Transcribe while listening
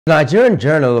The Nigerian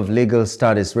Journal of Legal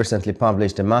Studies recently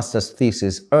published a master's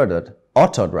thesis authored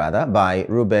by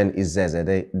Reuben Izeze,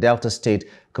 the Delta State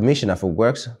Commissioner for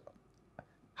Works,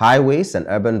 Highways and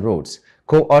Urban Roads,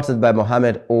 co-authored by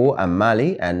Mohammed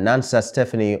Amali and Nansat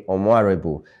Stephanie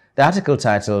Omoarebu. The article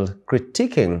titled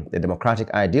 "Critiquing the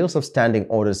Democratic Ideals of Standing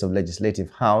Orders of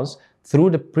Legislative House Through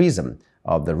the Prism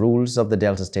of the Rules of the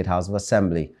Delta State House of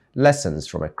Assembly, Lessons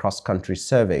from a Cross-Country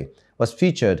Survey," was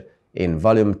featured in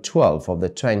Volume 12 of the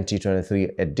 2023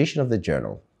 edition of the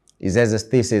journal. Izeze's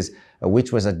thesis,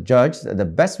 which was adjudged the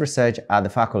best research at the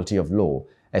Faculty of Law,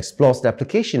 explores the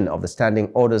application of the standing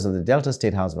orders of the Delta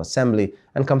State House of Assembly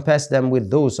and compares them with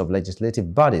those of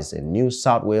legislative bodies in New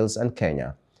South Wales and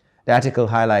Kenya. The article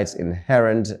highlights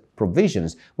inherent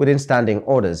provisions within standing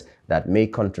orders that may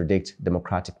contradict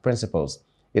democratic principles.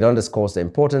 It underscores the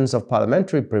importance of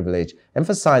parliamentary privilege,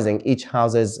 emphasizing each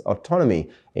house's autonomy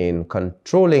in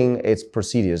controlling its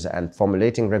procedures and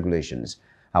formulating regulations.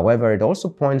 However, it also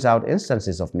points out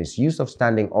instances of misuse of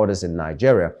standing orders in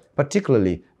Nigeria,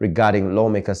 particularly regarding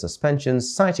lawmaker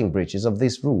suspensions, citing breaches of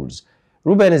these rules.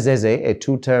 Reuben Izeze, a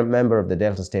two-term member of the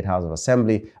Delta State House of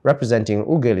Assembly representing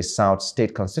Ughelli South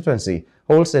State Constituency,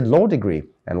 holds a law degree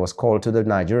and was called to the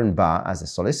Nigerian bar as a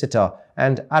solicitor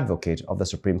and advocate of the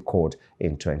Supreme Court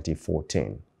in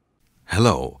 2014.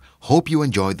 Hello, hope you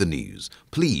enjoyed the news.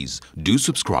 Please do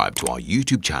subscribe to our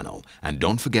YouTube channel and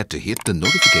don't forget to hit the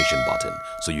notification button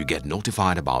so you get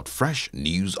notified about fresh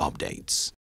news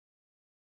updates.